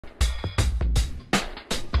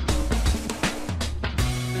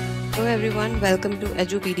Hello everyone, welcome to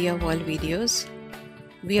Edupedia World Videos.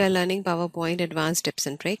 We are learning PowerPoint advanced tips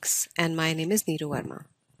and tricks, and my name is Neeru Verma.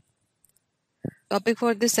 Topic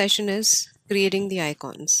for this session is creating the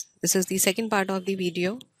icons. This is the second part of the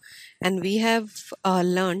video, and we have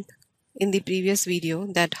learned in the previous video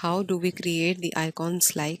that how do we create the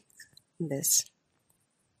icons like this.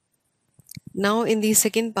 Now in the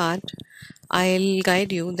second part, I'll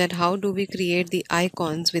guide you that how do we create the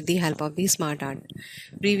icons with the help of the smart art.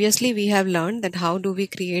 Previously we have learned that how do we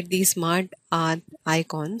create the smart art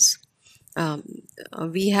icons.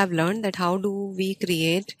 We have learned that how do we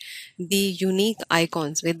create the unique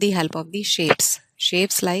icons with the help of the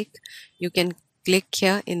shapes like you can click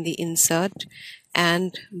here in the insert,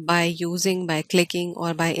 and by clicking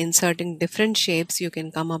or by inserting different shapes you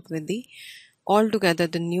can come up with the altogether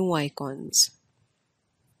the new icons.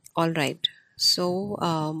 Alright, so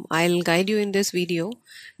I'll guide you in this video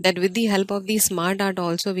that with the help of the smart art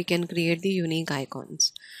also we can create the unique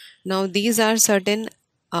icons. Now these are certain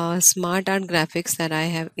smart art graphics that I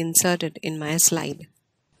have inserted in my slide.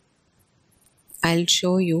 I'll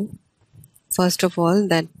show you first of all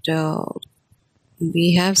that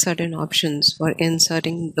we have certain options for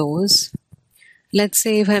inserting those. Let's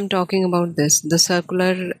say if I'm talking about this, the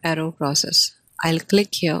circular arrow process, I'll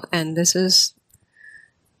click here and this is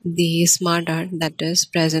the smart art that is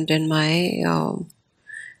present in my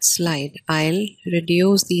slide. I'll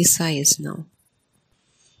reduce the size now.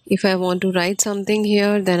 If I want to write something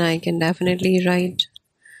here, then I can definitely write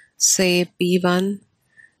say P1,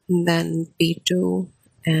 then P2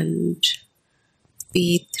 and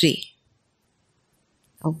P3.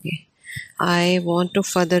 Okay, I want to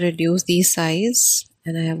further reduce the size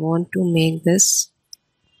and I want to make this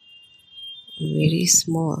very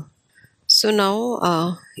small. So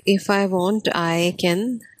now if I want, I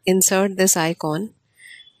can insert this icon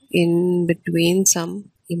in between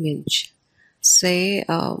some image. Say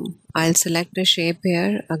I'll select a shape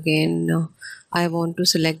here. Again I want to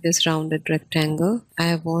select this rounded rectangle.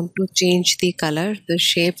 I want to change the color, the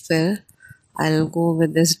shape fill. I'll go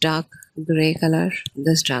with this dark gray color,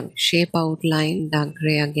 this dark shape outline, dark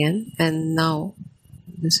gray again. And now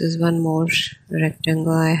this is one more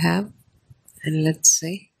rectangle I have. And let's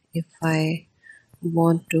say if I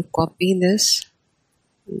want to copy this,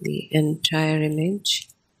 the entire image,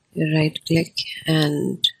 right click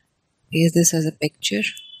and paste this as a picture.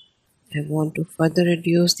 I want to further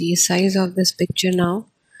reduce the size of this picture now,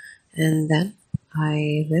 and then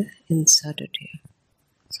I will insert it here.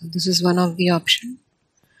 So this is one of the options.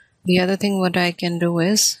 The other thing what I can do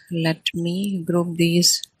is let me group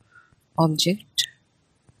these objects.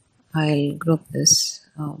 I'll group this,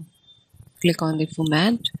 click on the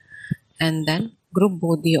format and then group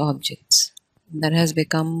both the objects. That has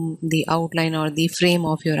become the outline or the frame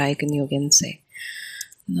of your icon, you can say.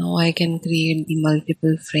 Now I can create the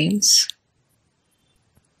multiple frames.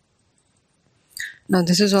 Now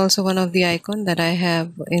this is also one of the icon that I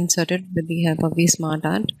have inserted with the help of the smart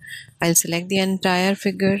art. I'll select the entire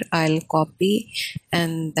figure, I'll copy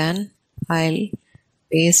and then I'll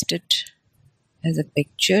paste it as a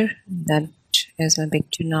picture. That is my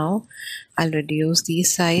picture now. I'll reduce the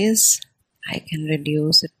size. I can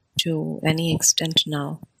reduce it to any extent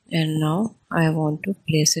now. And now I want to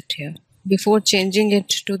place it here. Before changing it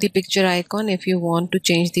to the picture icon, if you want to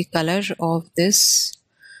change the color of this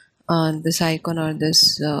icon or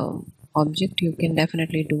this object, you can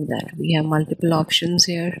definitely do that. We have multiple options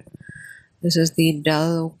here. This is the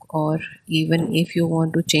dull look, or even if you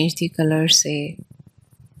want to change the color, say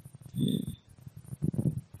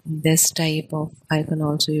this type of icon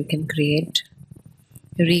also you can create.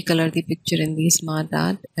 Recolor the picture in the smart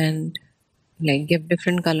art and like give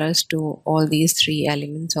different colors to all these three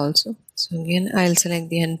elements also. So again I'll select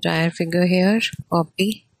the entire figure here,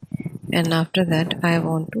 copy, and after that I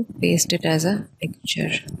want to paste it as a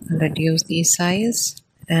picture. I'll reduce the size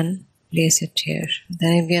and place it here.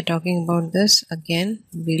 Then if we are talking about this, again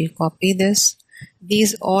we'll copy this.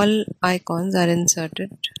 These all icons are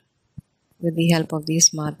inserted with the help of the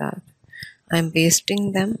smart art. I'm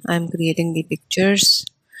pasting them, I'm creating the pictures,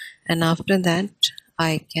 and after that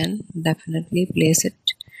I can definitely place it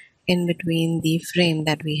in between the frame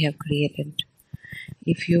that we have created.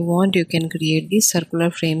 If you want, you can create the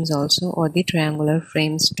circular frames also or the triangular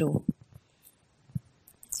frames too.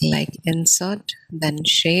 Like insert, then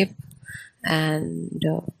shape, and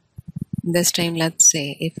this time let's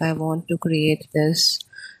say if I want to create this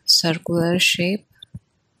circular shape,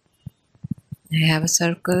 I have a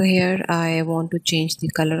circle here. I want to change the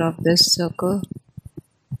color of this circle.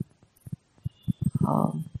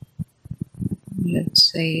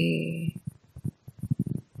 Let's say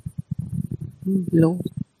blue.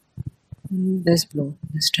 this blue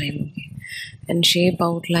this time. Okay, and shape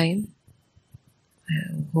outline,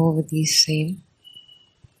 I'll go with the same.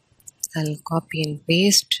 I'll copy and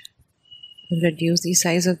paste, reduce the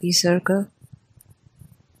size of the circle.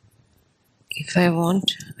 If I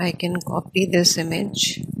want, I can copy this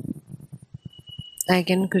image. I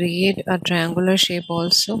can create a triangular shape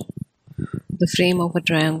also, the frame of a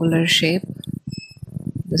triangular shape.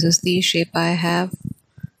 This is the shape I have.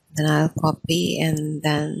 Then I'll copy and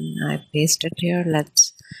then I paste it here.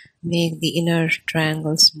 Let's make the inner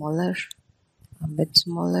triangle smaller, a bit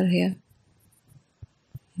smaller here.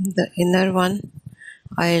 The inner one,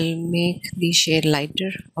 I'll make the shade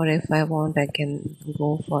lighter, or if I want, I can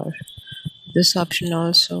go for this option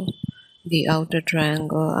also. The outer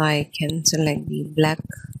triangle, I can select the black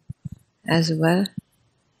as well.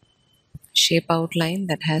 Shape outline,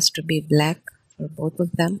 that has to be black for both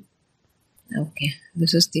of them. Okay,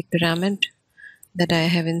 this is the pyramid that I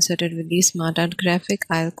have inserted with the smart art graphic.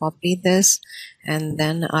 I'll copy this and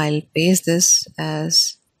then I'll paste this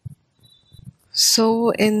as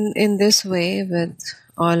so. In this way, with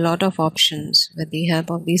a lot of options, with the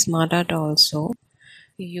help of the smart art also,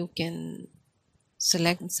 you can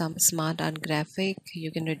select some smart art graphic,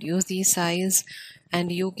 you can reduce the size,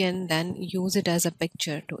 and you can then use it as a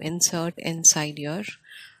picture to insert inside your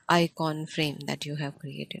icon frame that you have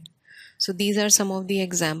created. So these are some of the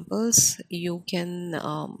examples. You can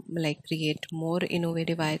like create more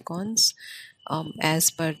innovative icons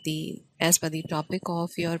as per the topic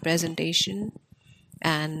of your presentation,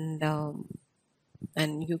 and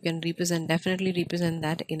you can definitely represent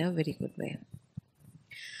that in a very good way.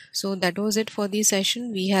 So that was it for the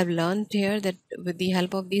session. We have learned here that with the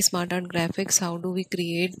help of the smart art graphics, how do we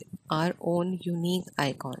create our own unique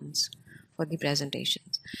icons for the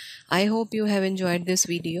presentations. I hope you have enjoyed this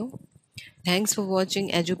video. Thanks for watching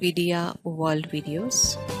Edupedia World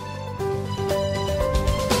Videos.